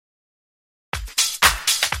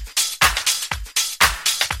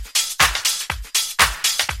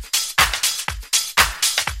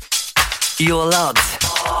You're locked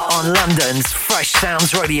on London's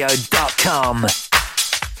FreshSoundsRadio.com.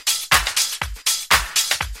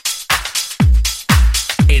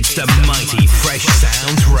 It's the mighty Fresh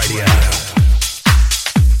Sounds Radio.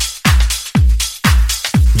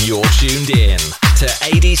 You're tuned in to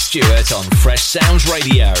A.D. Stewart on Fresh Sounds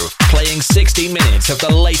Radio, playing 60 minutes of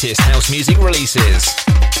the latest house music releases.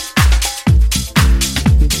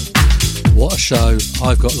 What a show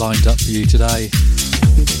I've got lined up for you today.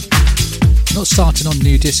 Not starting on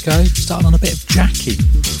new disco, starting on a bit of Jackie.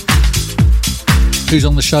 Who's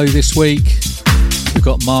on the show this week? We've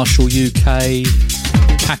got Marshall UK,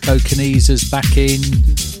 Paco Caniza's back in,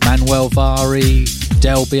 Manuel Vari,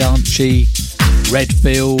 Del Bianchi,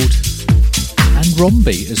 Redfield and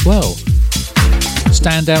Rombi as well.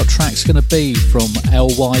 Standout track's going to be from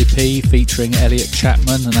LYP featuring Elliot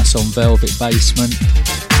Chapman, and that's on Velvet Basement.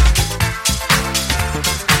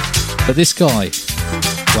 But this guy,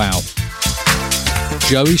 wow,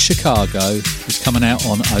 Joey Chicago, is coming out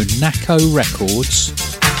on Onako Records,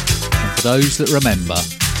 and for those that remember,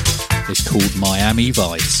 it's called Miami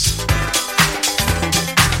Vice.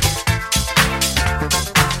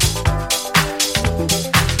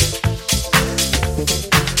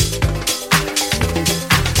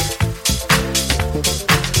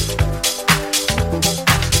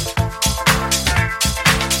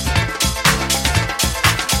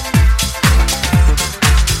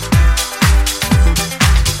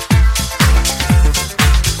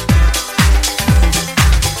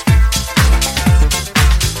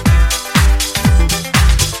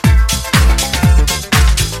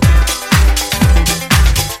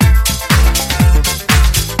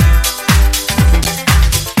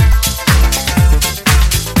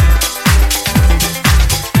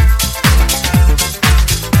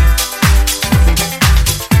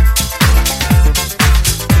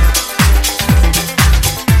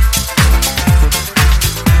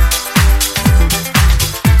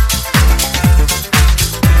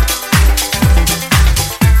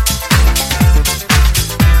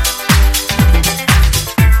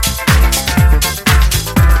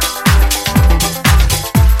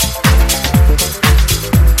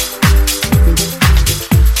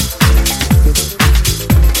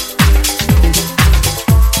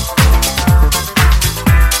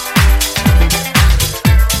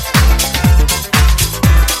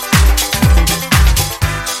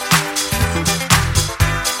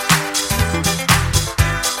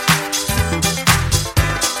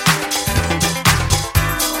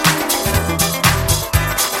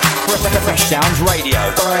 Sounds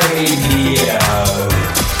Radio.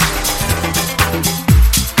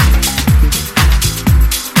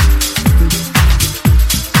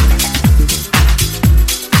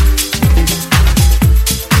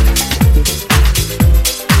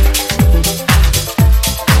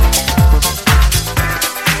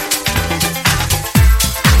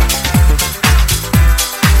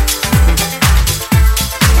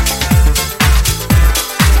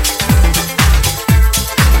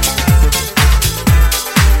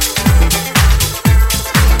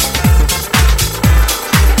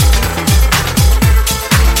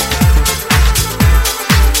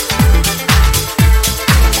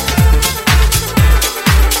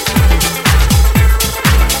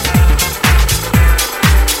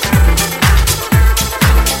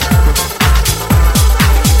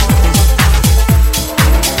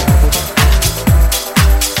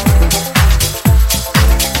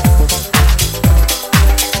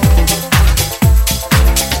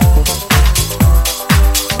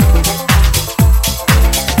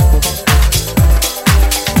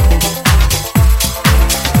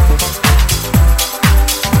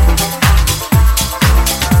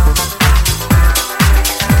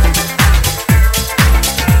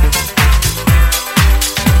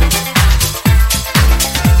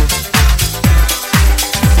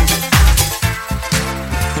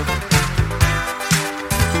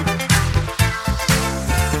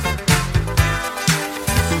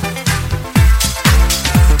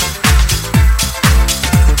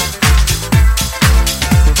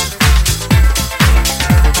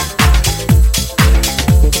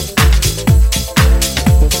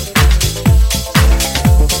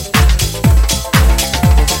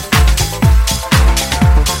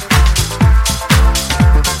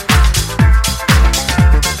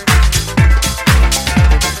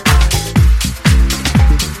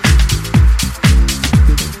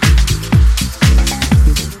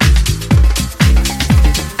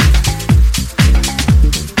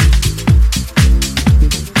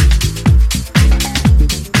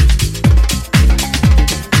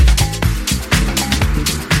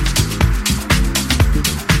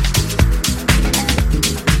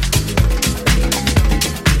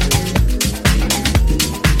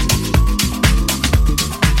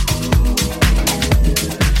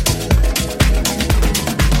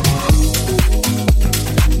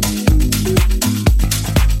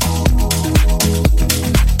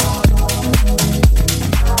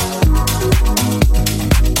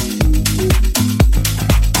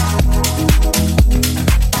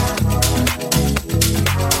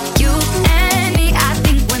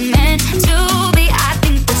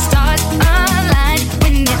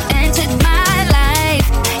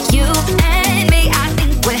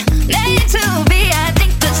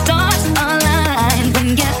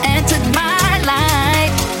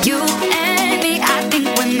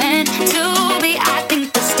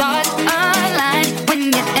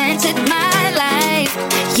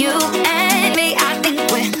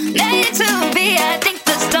 meant to be. I think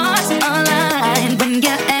the stars aligned when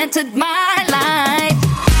you entered my life.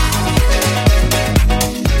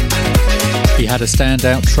 He had a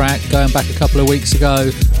standout track going back a couple of weeks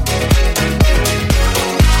ago,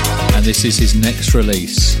 and this is his next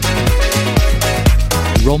release.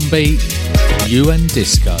 Rombi, You and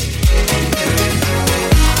Disco.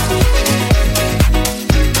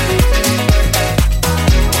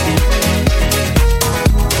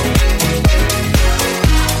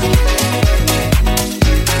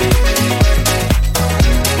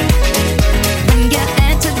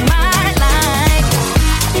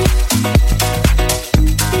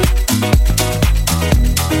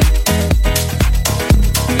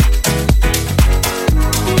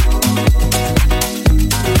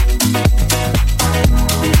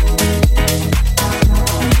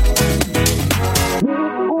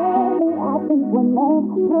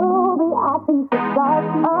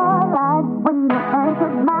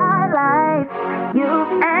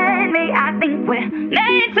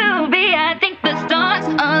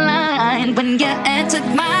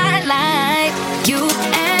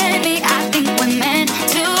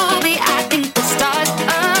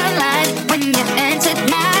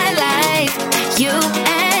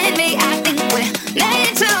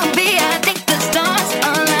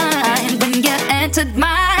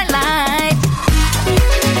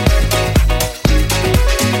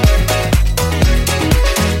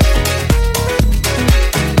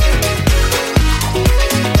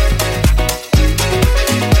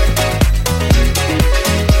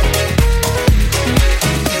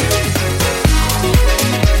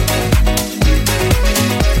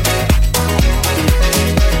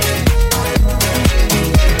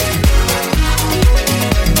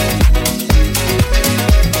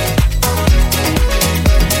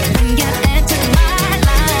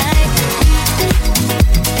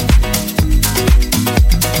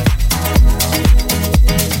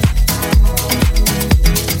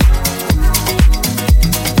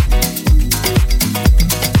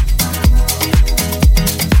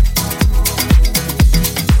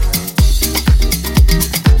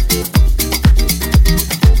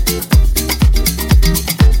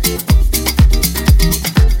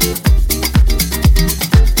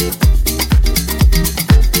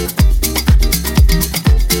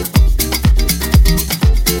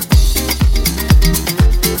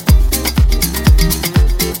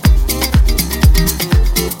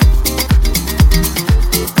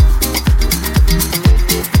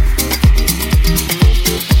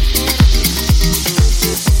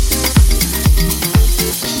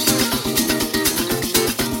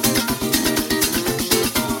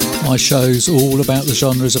 My show's all about the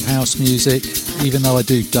genres of house music, even though I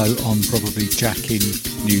do dote on probably jacking,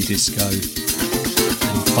 new disco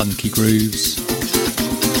and funky grooves.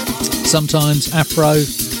 Sometimes Afro,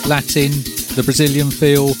 Latin, the Brazilian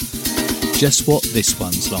feel, just what this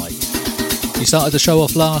one's like. He started the show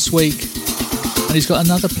off last week and he's got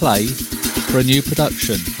another play for a new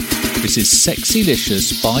production. This is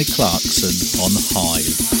Sexylicious by Clarkson on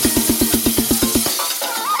Hive.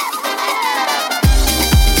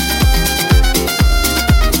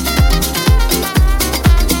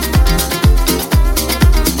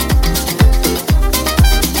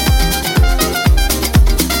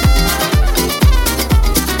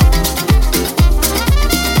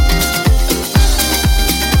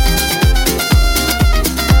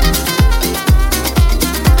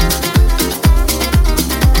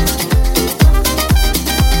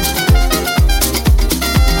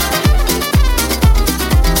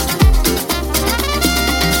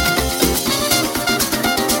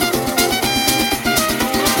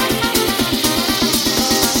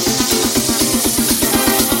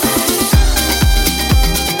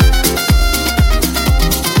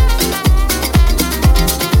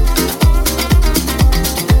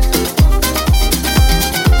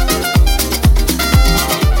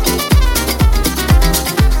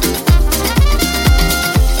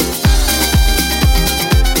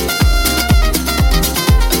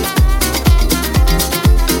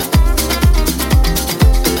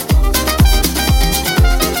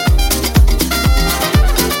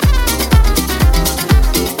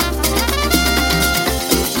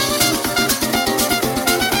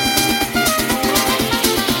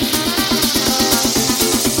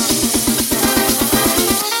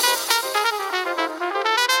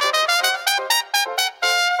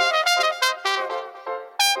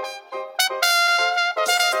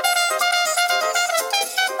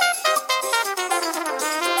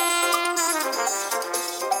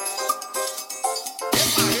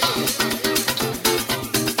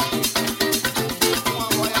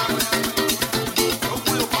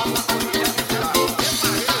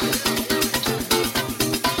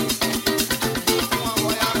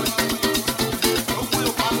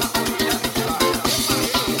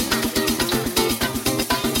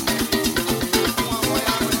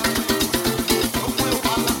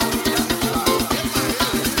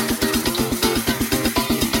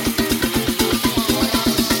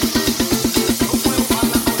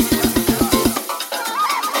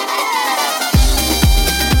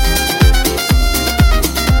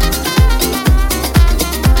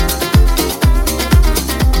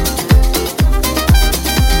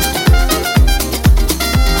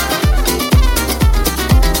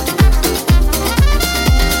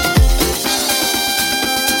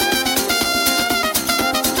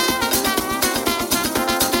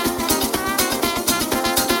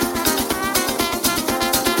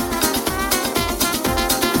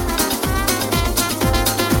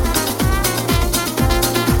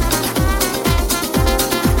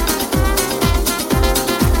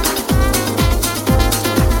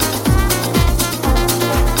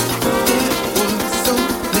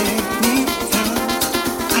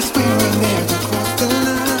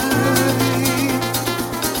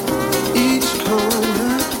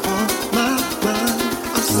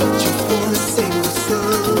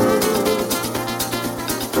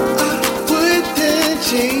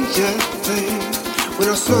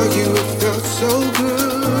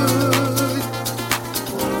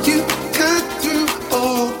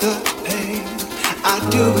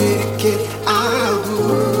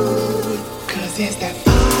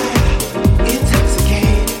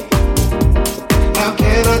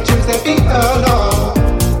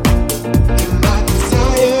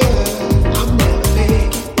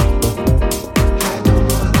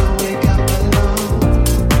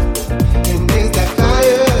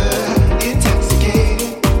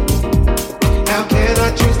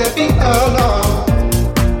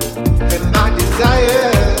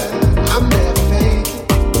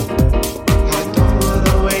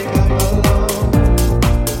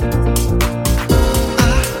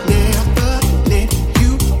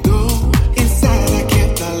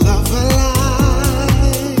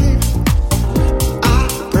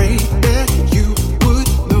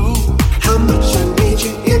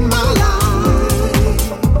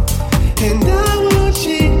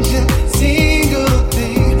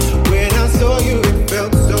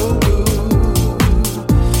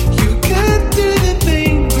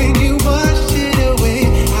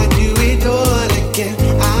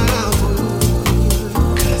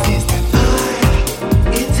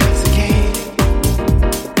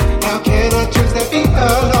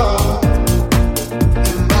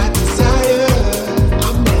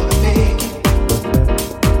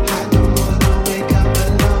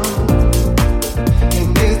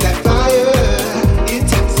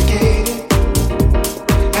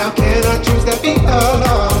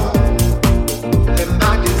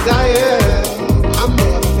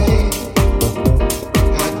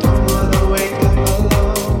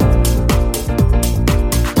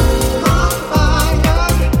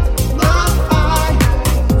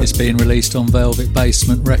 being released on Velvet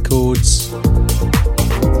Basement Records.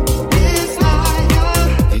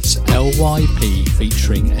 It's LYP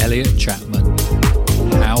featuring Elliot Chapman.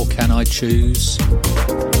 How Can I Choose?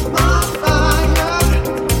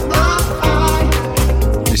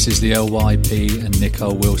 This is the LYP and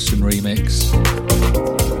Nicole Wilson remix.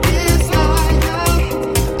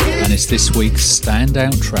 And it's this week's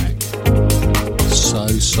standout track. So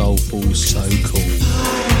soulful, so cool.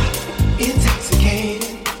 Intoxicated.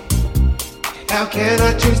 How can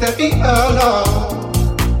I choose to be alone?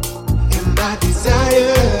 In my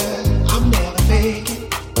desire, I'm never faking.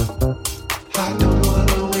 I don't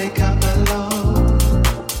wanna wake up alone.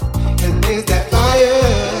 And there's that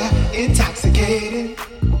fire, intoxicated.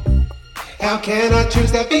 How can I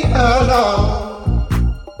choose to be alone?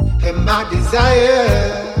 In my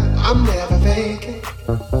desire, I'm never faking.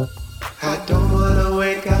 I don't wanna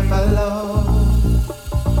wake up alone.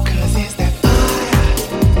 Cause it's that fire,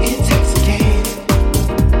 intoxicated.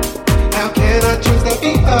 How can I choose to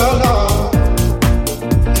be alone?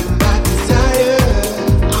 In my desire,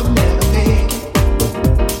 I'm never faking.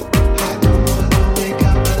 I don't wanna wake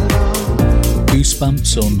up alone.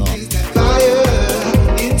 Goosebumps or not? It's that fire,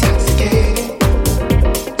 intoxicated.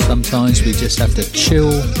 Sometimes we just have to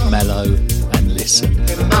chill, mellow, and listen.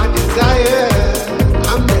 In my desire,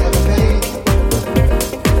 I'm never faking.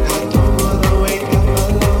 I don't wanna wake up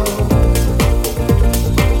alone.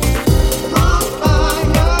 On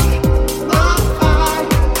fire, on fire.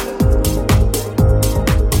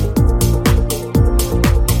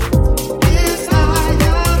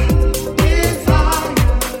 Desire, desire.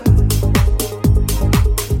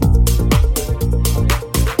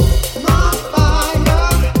 On fire,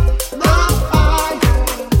 on fire.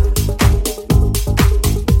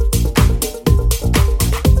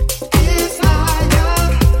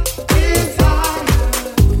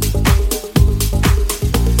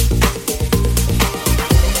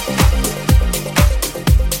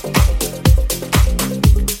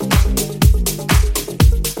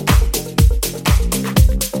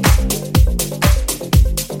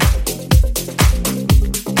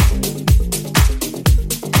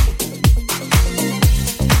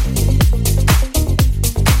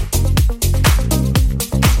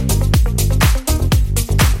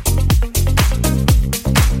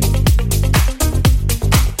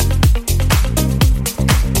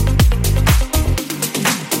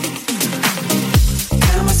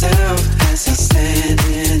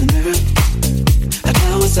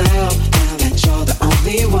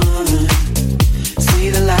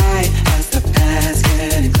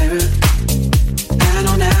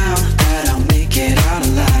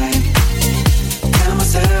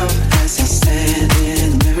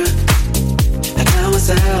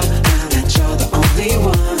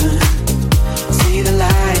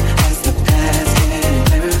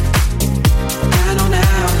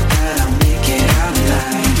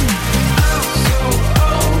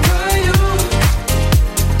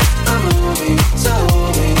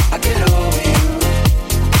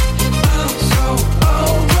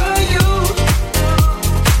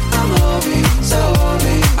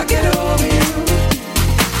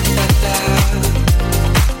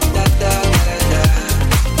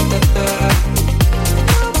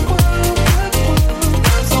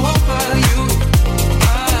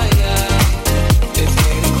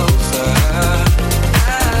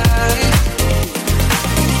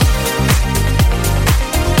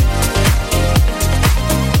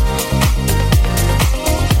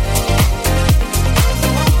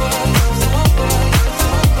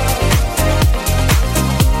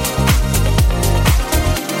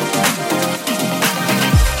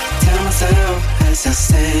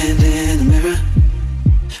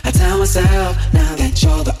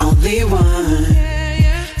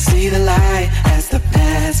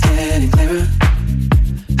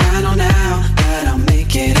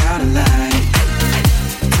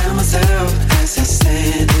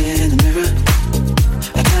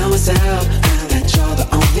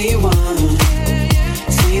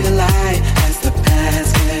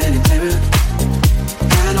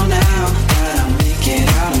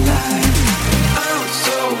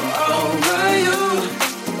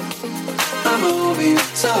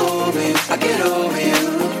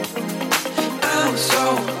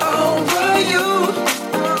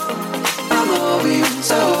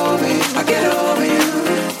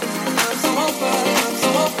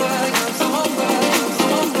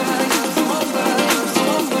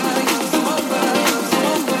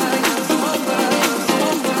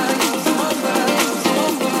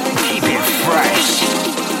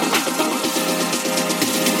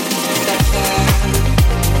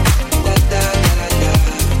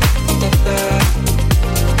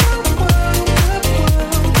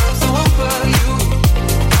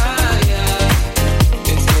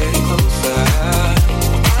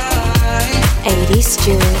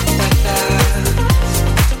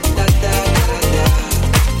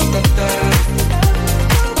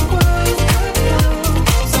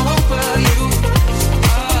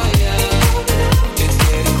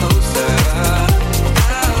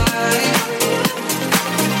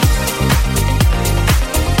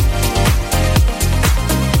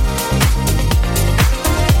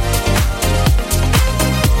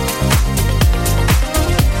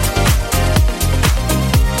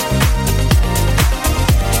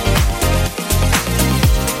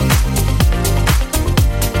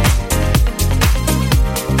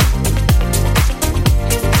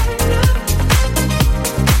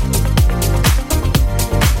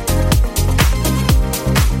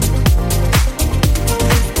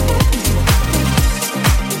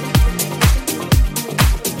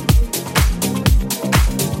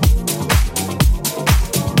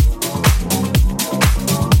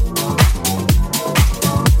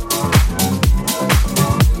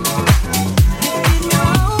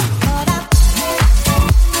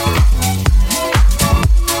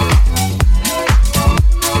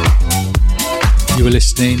 You were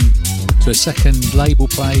listening to a second label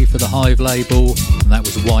play for the Hive label, and that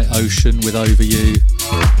was White Ocean with Over You.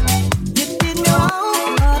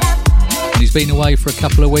 And he's been away for a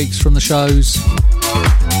couple of weeks from the shows,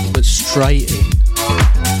 but straight in.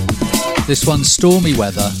 This one's Stormy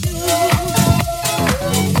Weather,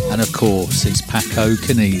 and of course it's Paco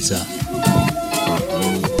Caniza.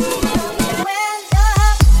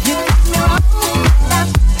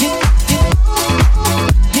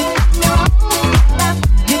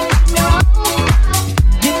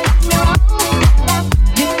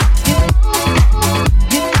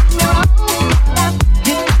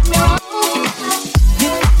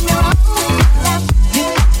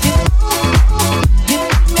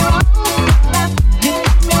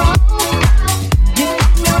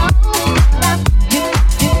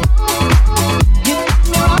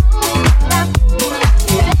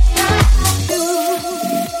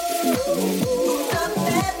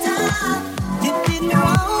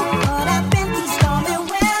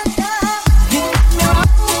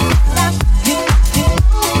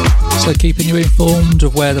 Keeping you informed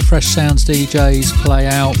of where the Fresh Sounds DJs play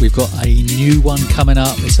out. We've got a new one coming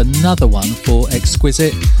up. It's another one for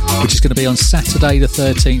Exquisite, which is going to be on Saturday the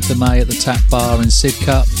 13th of May at the Tap Bar in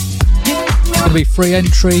Sidcup. It's going to be free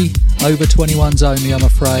entry, over 21s only, I'm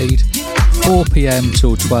afraid. 4 p.m.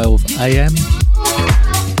 till 12 a.m.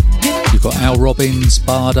 You've got Al Robbins,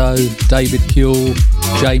 Bardo, David Puel,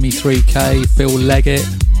 Jamie 3K, Phil Leggett,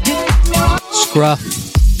 Scruff,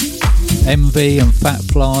 Envy and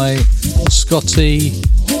Fatfly, Scotty,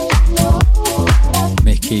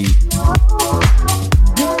 Mickey,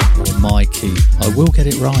 or Mikey. I will get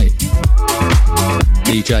it right.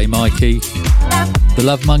 DJ Mikey, The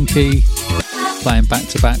Love Monkey, playing back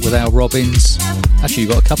to back with Al Robbins. Actually,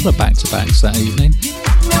 you've got a couple of back to backs that evening.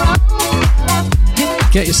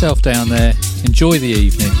 Get yourself down there, enjoy the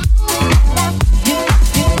evening.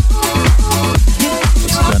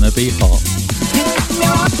 It's gonna be hot.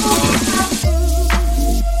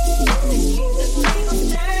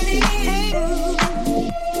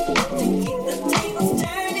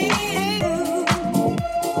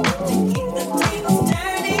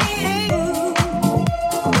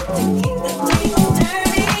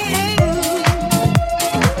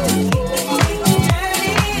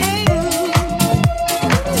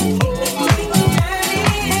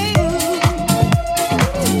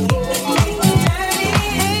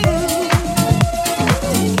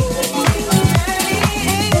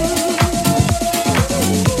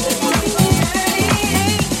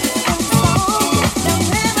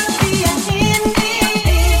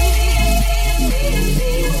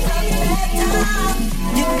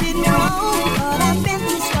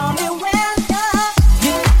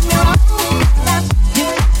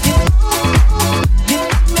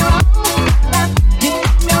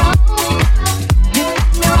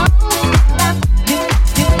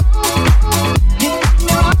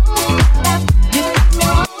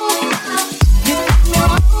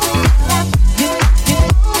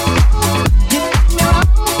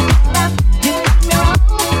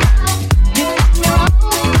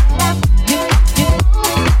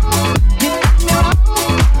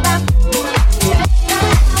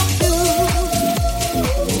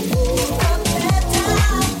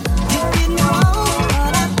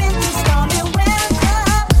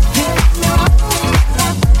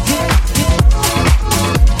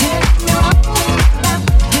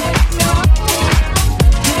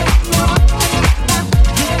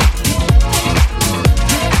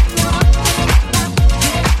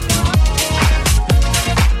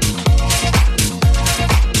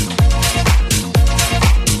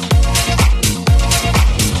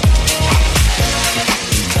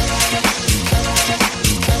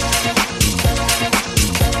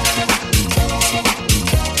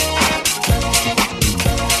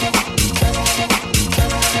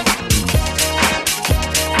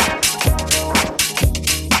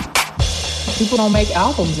 People don't make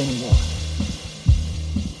albums anymore.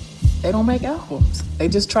 They don't make albums. They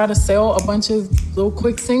just try to sell a bunch of little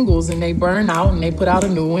quick singles and they burn out and they put out a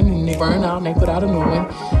new one and they burn out and they put out a new one.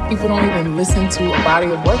 People don't even listen to a body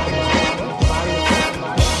of work anymore.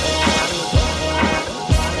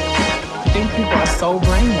 I think people are so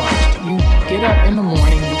brainwashed. You get up in the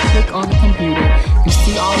morning, you click on the computer, you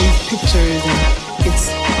see all these pictures and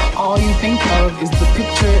it's all you think of is the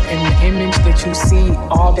picture and the image that you see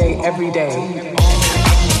all day, every day.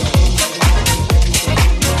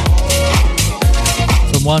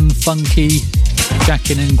 From one funky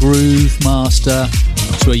jacking and groove master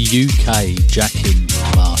to a UK jacking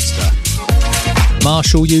master.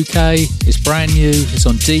 Marshall UK is brand new. It's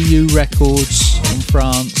on DU Records from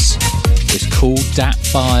France. It's called Dat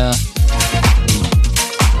Fire.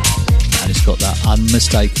 It's got that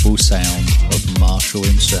unmistakable sound of Marshall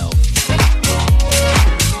himself.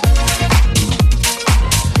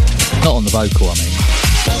 Not on the vocal, I mean.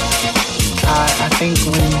 I think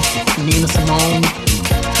when Nina Simone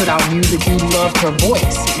put out music, you loved her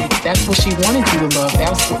voice. That's what she wanted you to love.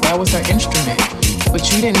 That was her instrument. But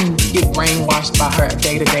you didn't get brainwashed by her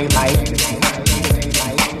day-to-day life.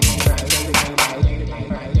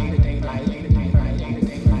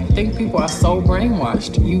 I think people are so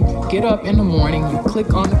brainwashed. You get up in the morning, you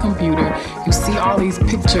click on the computer, you see all these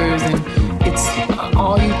pictures, and it's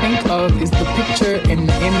all you think of is the picture and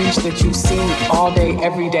the image that you see all day,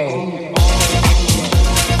 every day.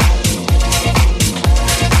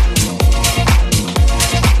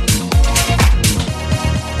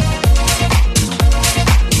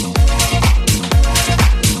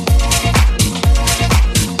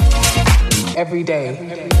 Every day.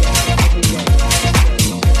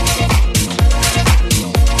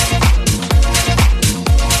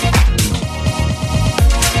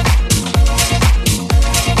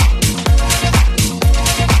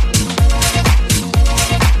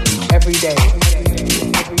 Every day.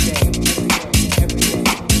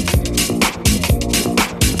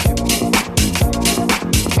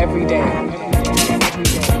 Every day.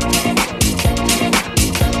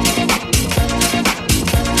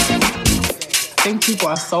 I think people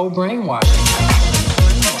are so brainwashed.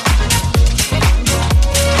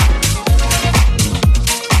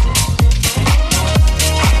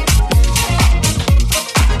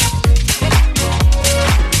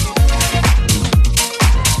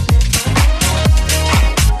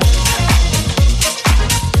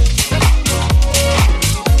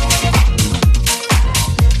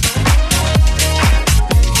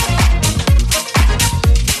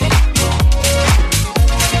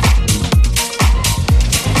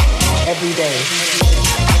 Every day.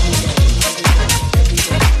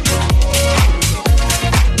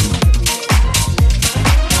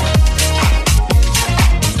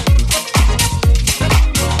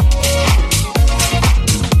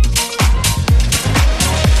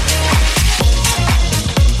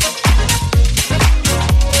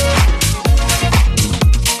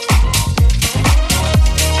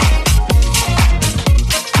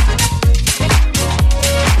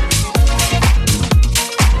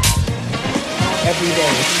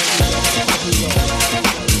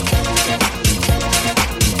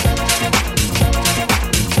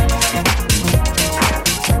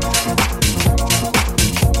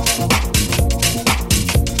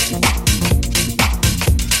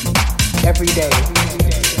 Every day.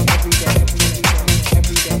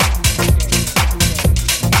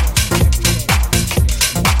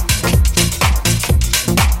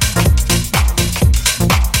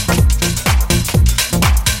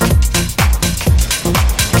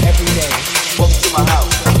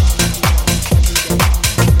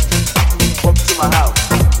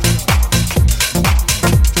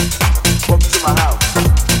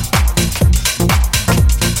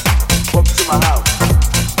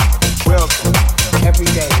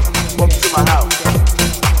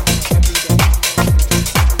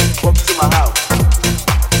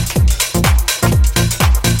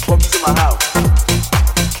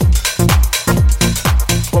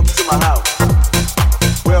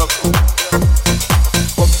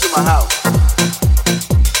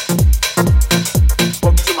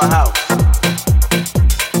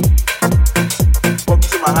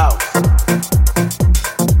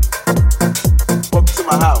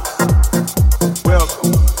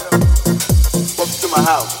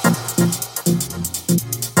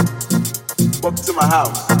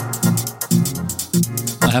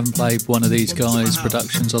 I haven't played one of these guys'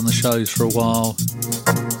 productions on the shows for a while.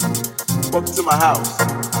 Welcome to my house.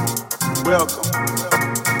 Welcome.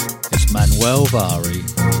 It's Manuel Vari,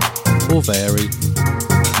 or Vary.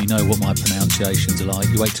 You know what my pronunciations are like.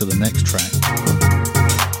 You wait till the next track.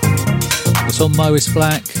 It's on Mois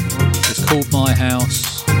Black. It's called My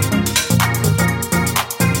House.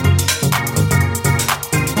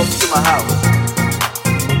 Welcome to my house.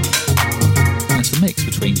 It's a mix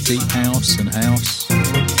between deep house and house.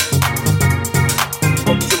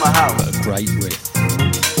 Welcome to my house. But a great riff.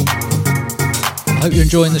 I hope you're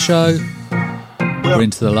enjoying the show. We're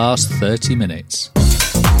into the last 30 minutes.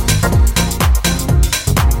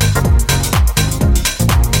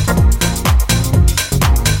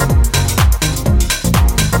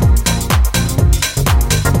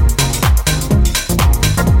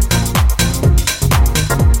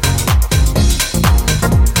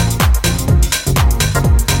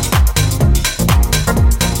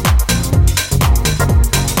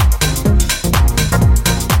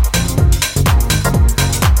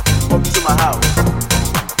 Welcome to my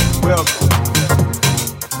house. Welcome.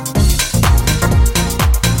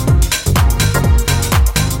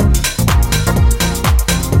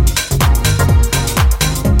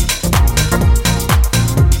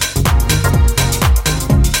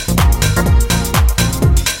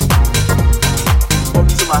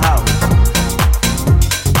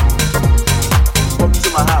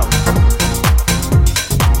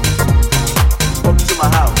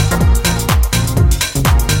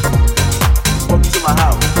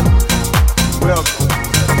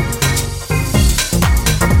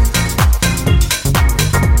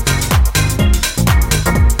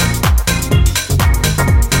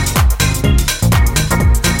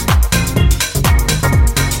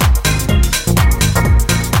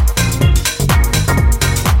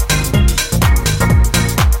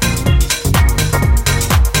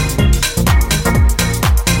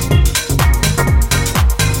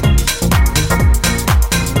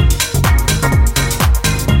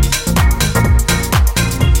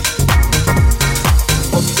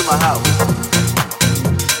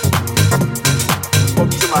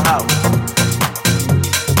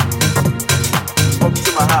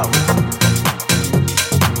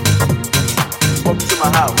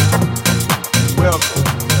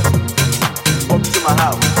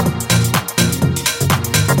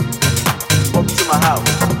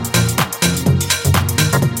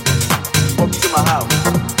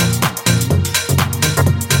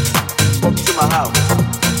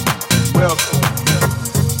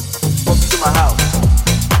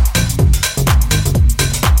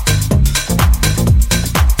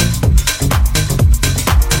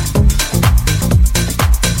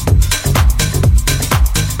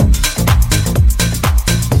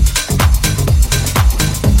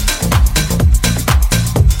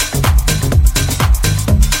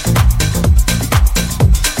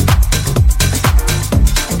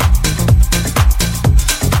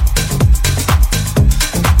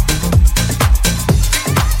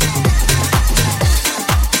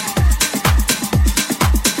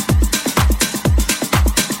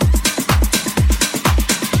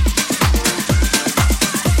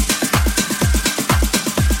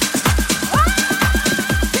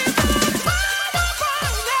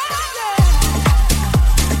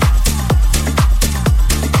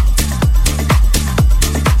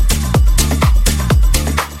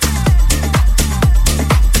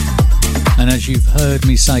 As you've heard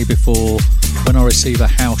me say before, when I receive a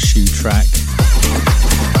house shoe track,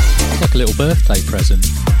 it's like a little birthday present.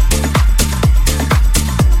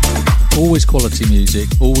 Always quality music,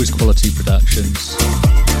 always quality productions.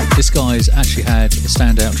 This guy's actually had a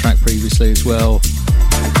standout track previously as well.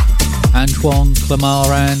 Antoine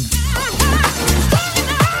Clamaran.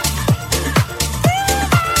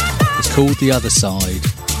 It's called The Other Side.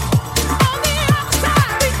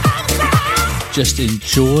 Just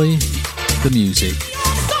enjoy the music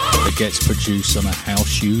that gets produced on a house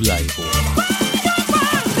shoe label.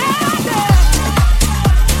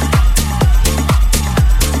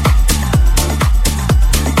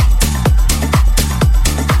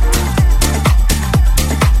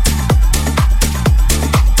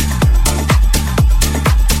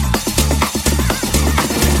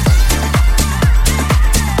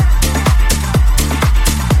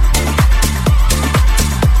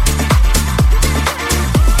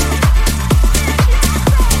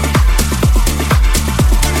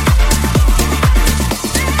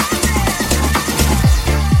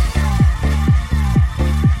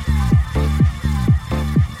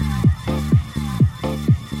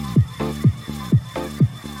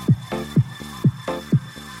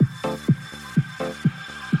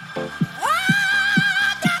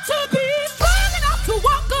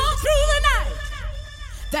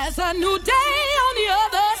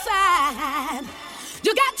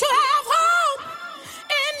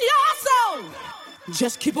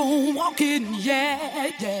 Just keep on walking, yeah,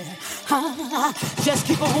 yeah. Just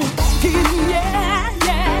keep on walking, yeah,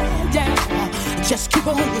 yeah, yeah. Just keep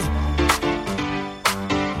on.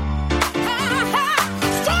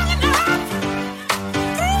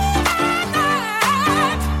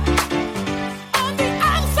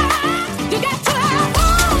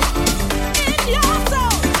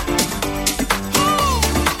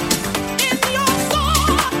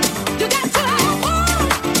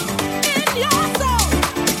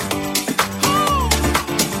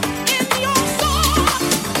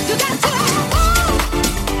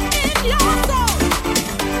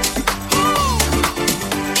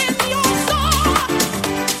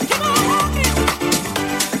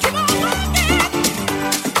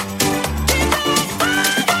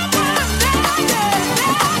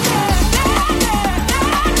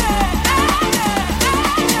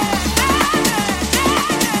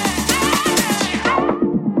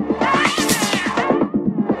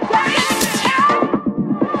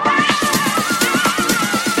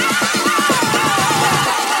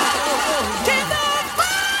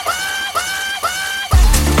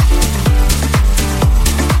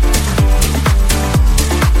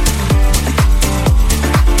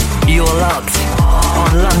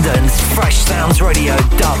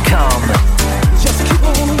 SOUNDZradio.com. Just keep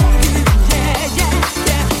on walking, yeah, yeah,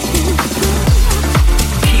 yeah.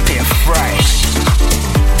 Keep it fresh.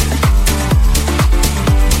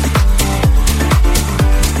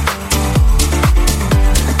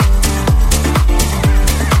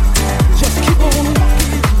 Just keep on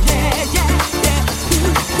walking, yeah, yeah, yeah.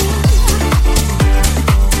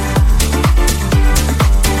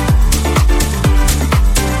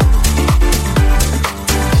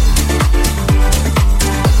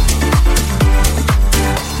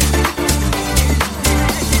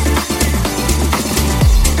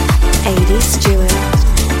 Stewart.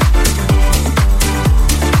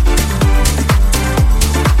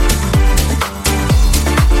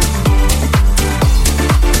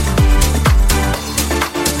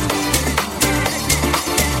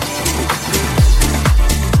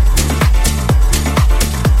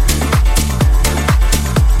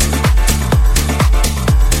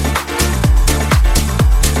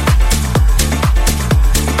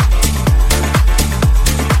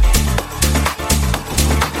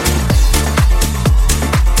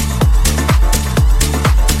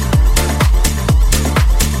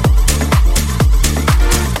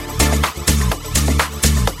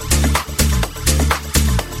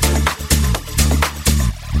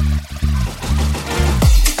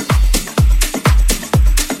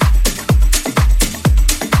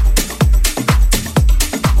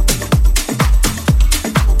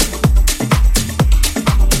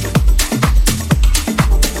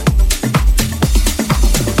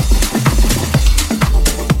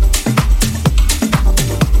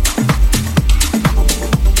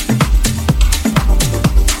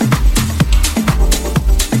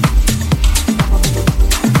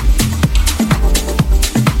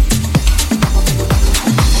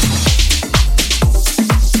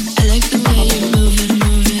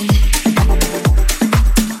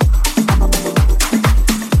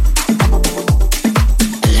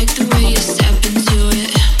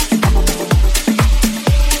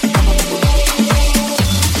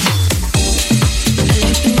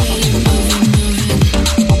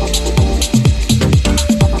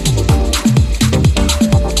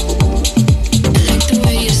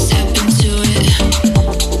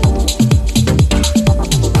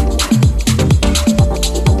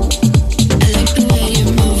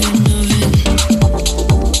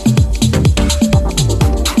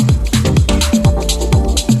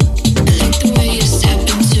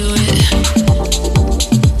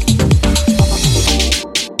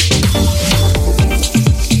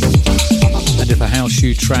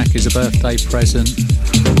 track is a birthday present.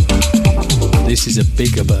 This is a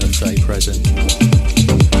bigger birthday present.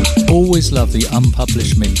 Always love the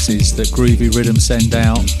unpublished mixes that Groovy Rhythm send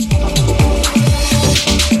out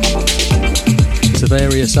to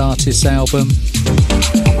various artists' album,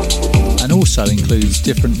 and also includes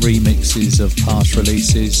different remixes of past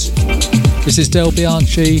releases. This is Del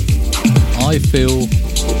Bianchi, I Feel,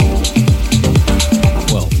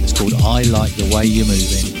 well, it's called I Like the Way You're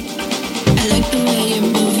Moving. I like the way you're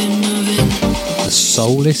moving, moving. The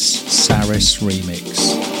Soulless Saris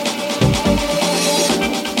remix.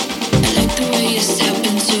 I like the way you step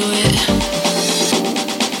into it.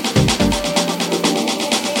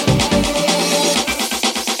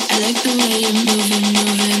 I like the way you're moving,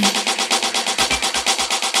 moving.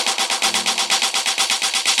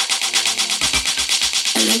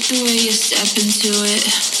 I like the way you step into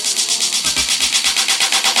it.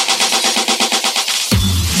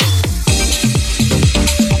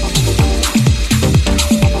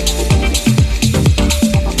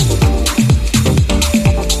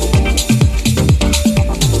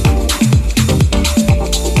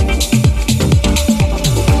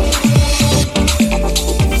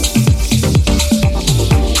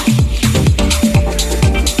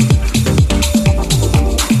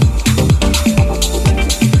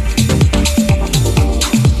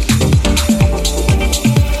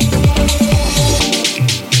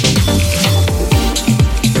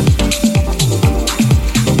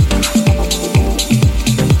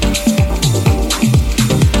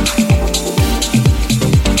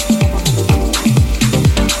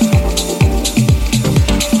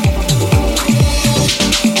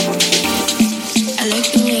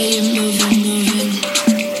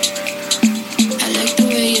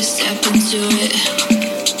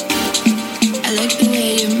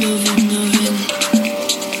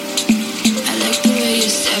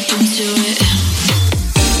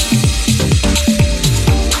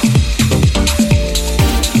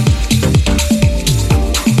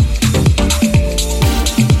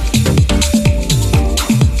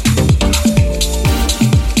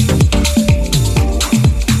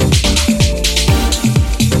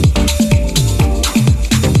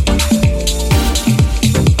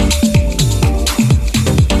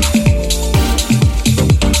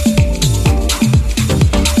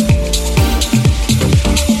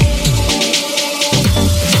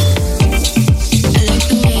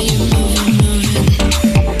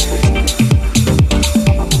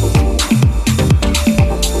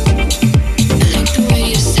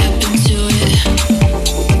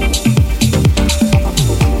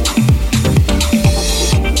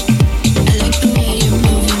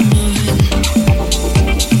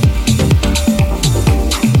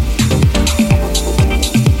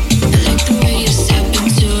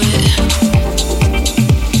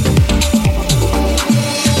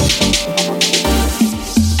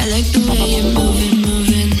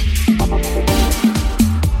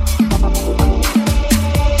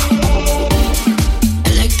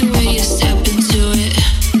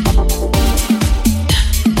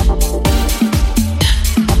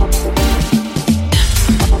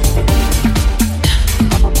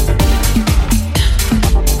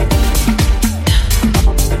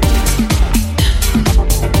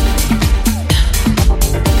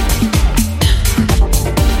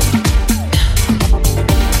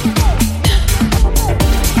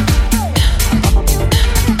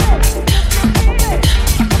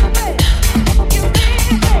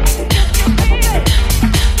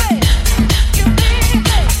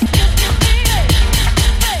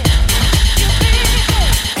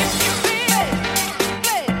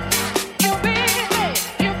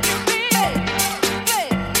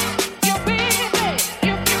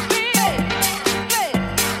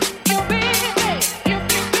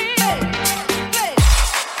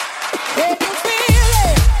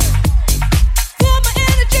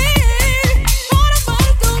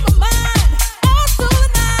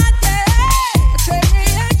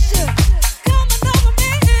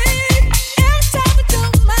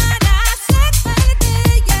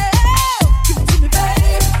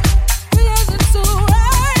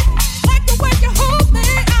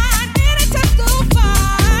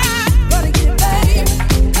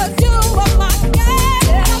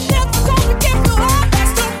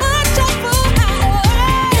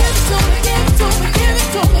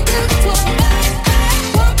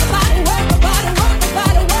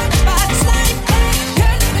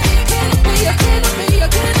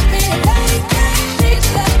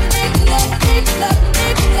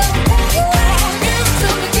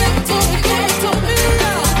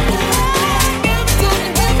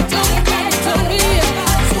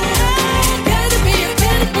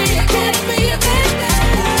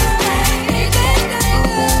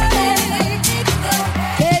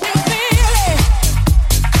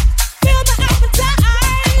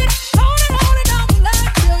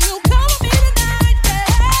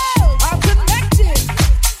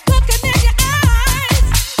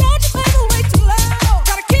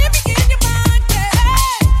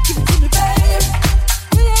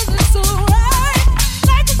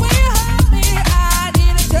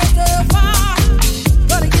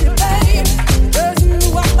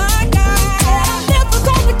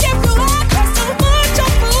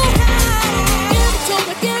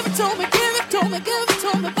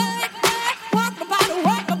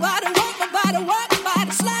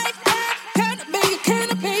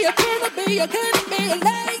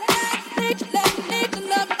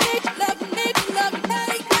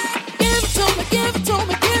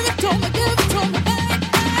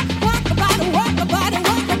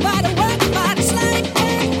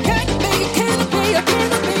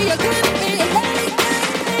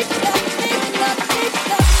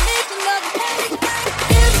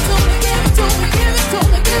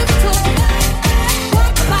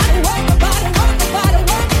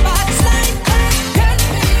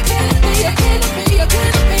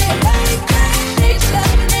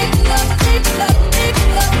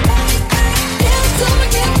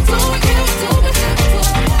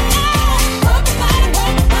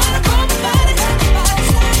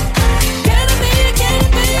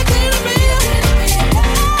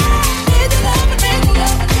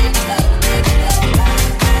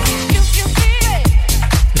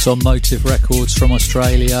 on Motive Records from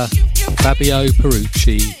Australia, Fabio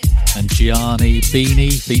Perucci and Gianni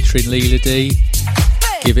Bini featuring Leela D.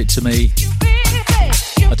 Give It To Me.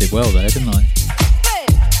 I did well there, didn't I?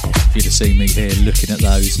 If you'd have seen me here looking at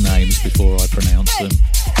those names before I pronounce them.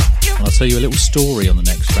 And I'll tell you a little story on the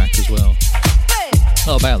next track as well.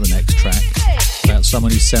 Not about the next track, about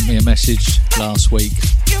someone who sent me a message last week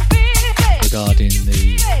regarding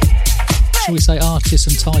the, shall we say, artists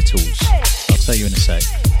and titles. I'll tell you in a sec.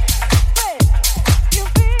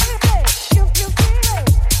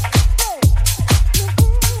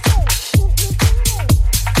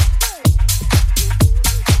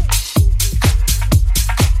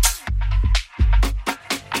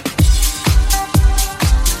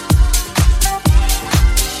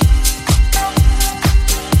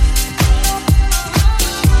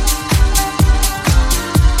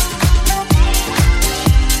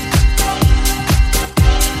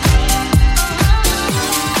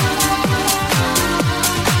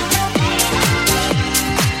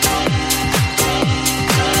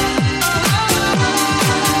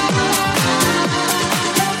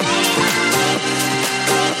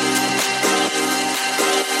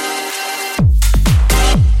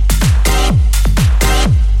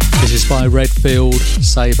 By Redfield,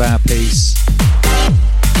 Save Our Peace.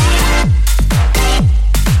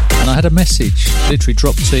 And I had a message, literally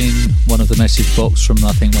dropped in one of the message box from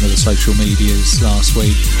I think one of the social medias last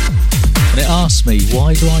week, and it asked me,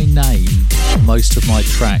 why do I name most of my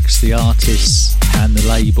tracks, the artists and the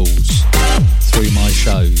labels through my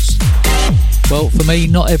shows? Well, for me,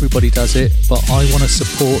 not everybody does it, but I want to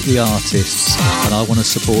support the artists and I want to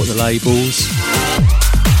support the labels.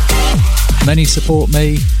 Many support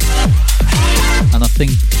me, and I think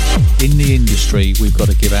in the industry we've got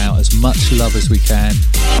to give out as much love as we can.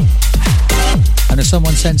 And if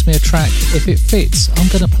someone sends me a track, if it fits, I'm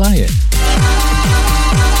going to play it.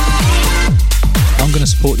 I'm going to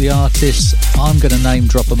support the artists, I'm going to name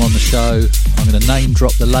drop them on the show, I'm going to name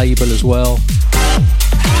drop the label as well.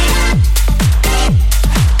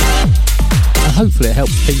 And hopefully it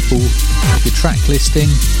helps people with your track listing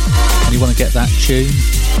and you want to get that tune.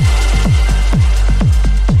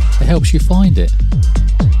 It helps you find it.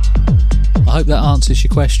 I hope that answers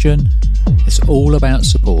your question. It's all about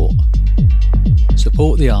support.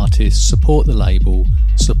 Support the artist, support the label,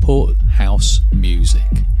 support house music.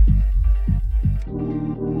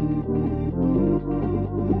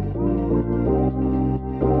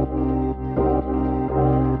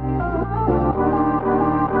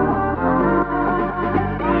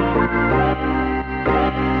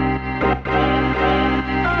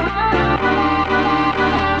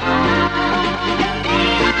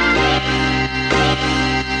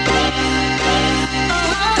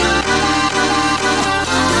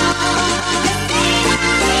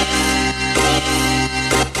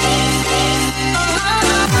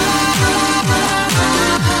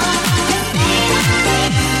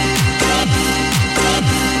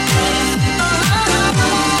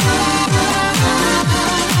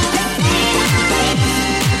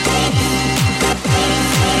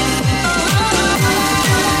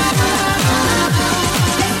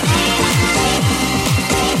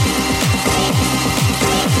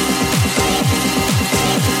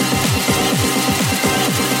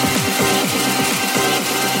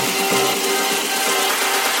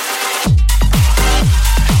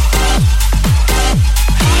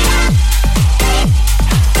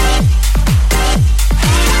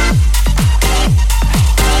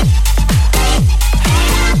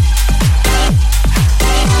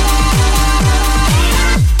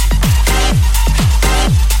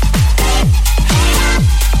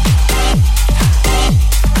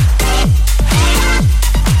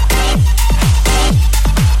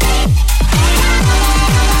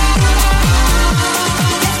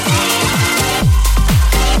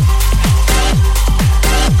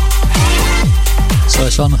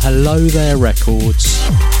 On Hello There Records.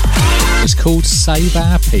 It's called Save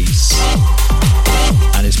Our Peace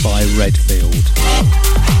and it's by Redfield.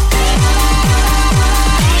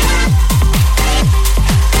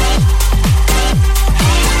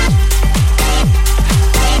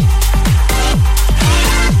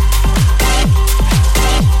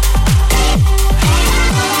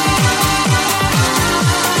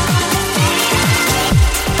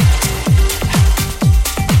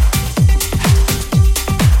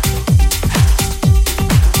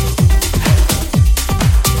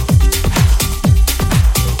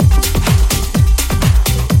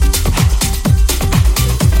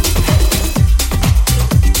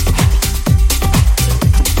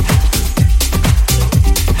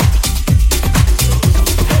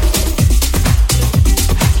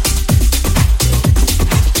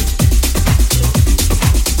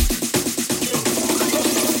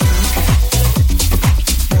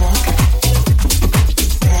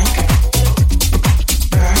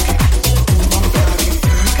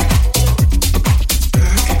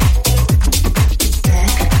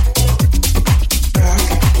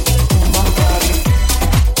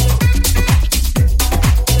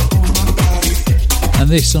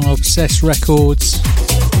 this on Obsessed Records.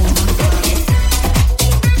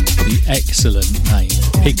 The excellent name,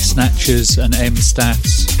 Pig Snatchers and M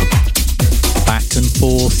Stats. Back and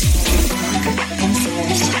forth.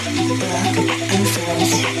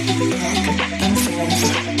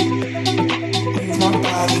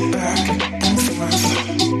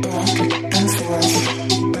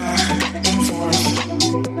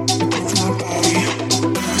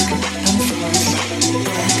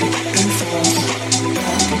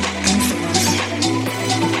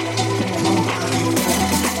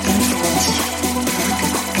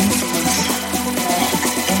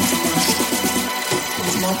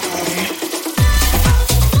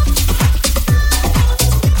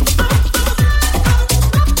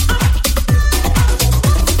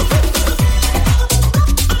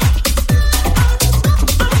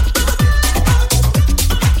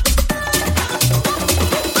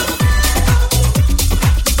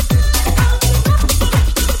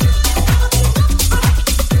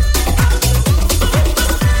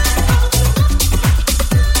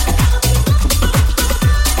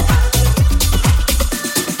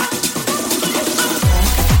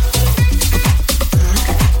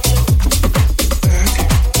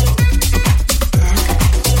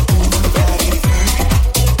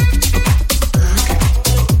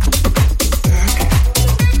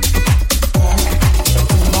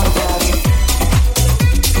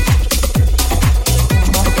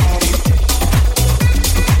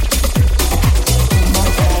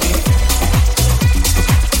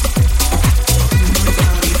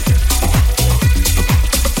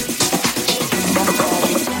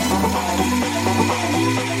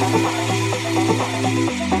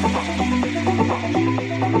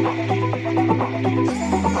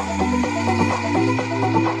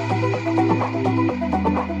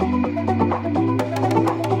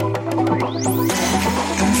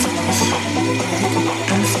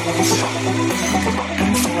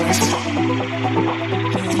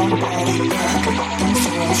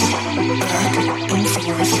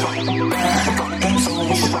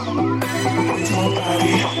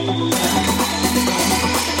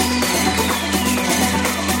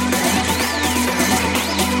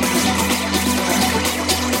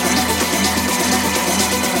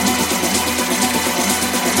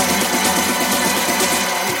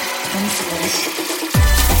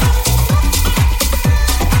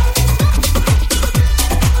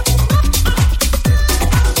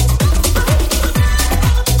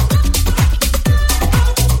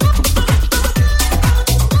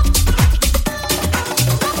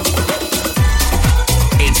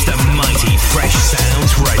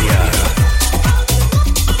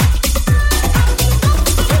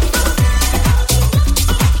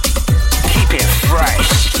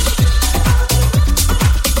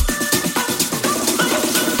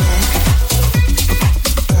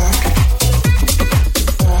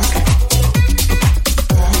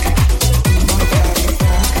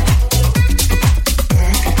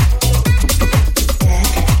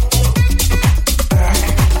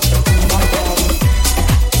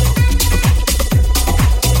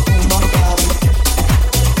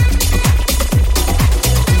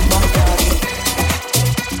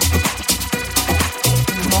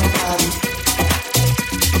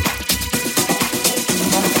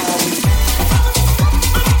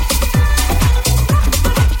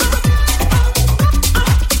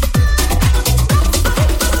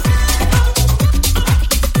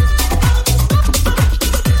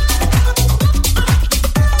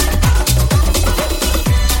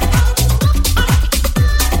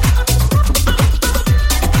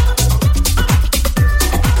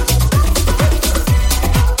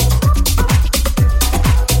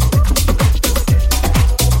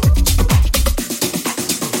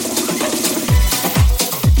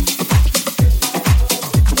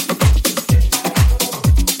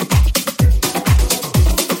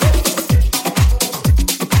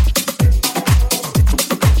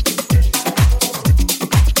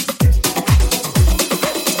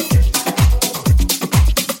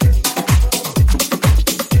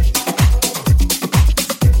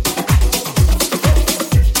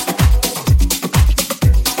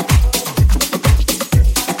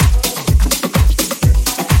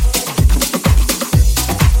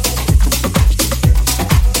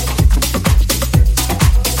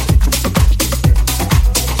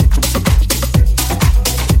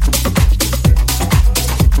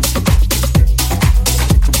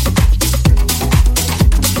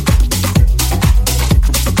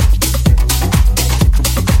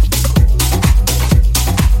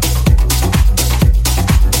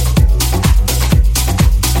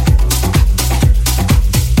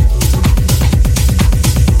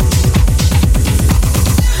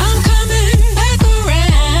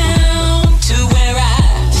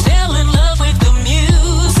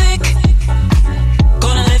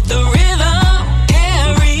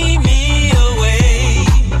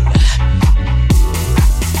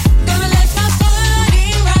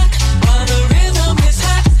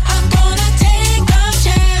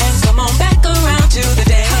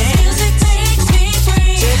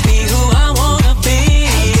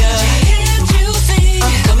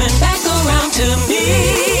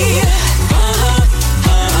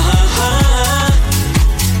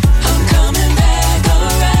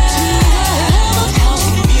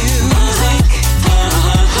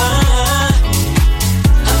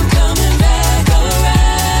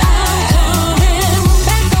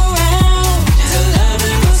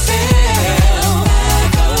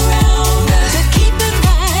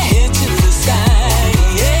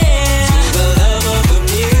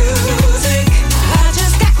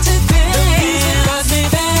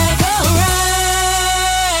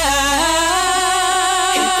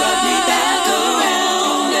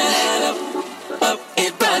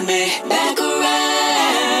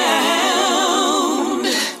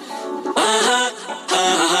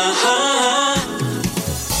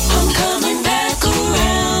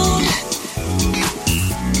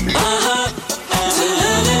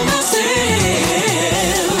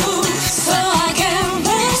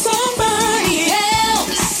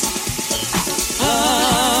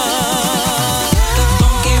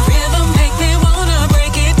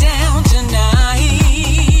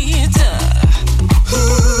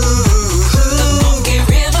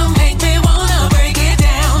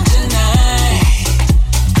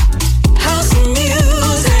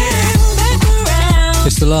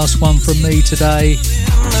 It's the last one from me today.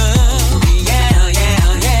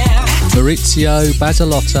 Maurizio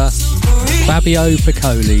Basalotta, Fabio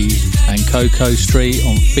Piccoli and Coco Street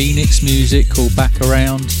on Phoenix Music called Back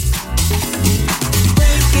Around.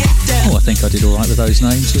 Oh, I think I did alright with those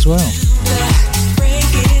names as well.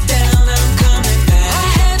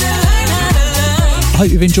 I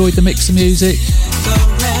hope you've enjoyed the mix of music.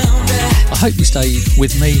 I hope you stay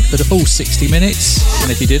with me for the full 60 minutes,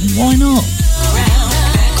 and if you didn't, why not?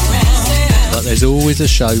 But there's always a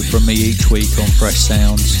show from me each week on Fresh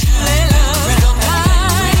Sounds.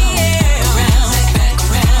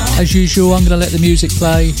 As usual, I'm going to let the music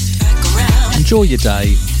play. Enjoy your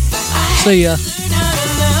day. See ya.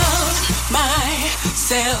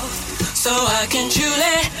 Myself, so I can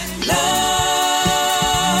truly love.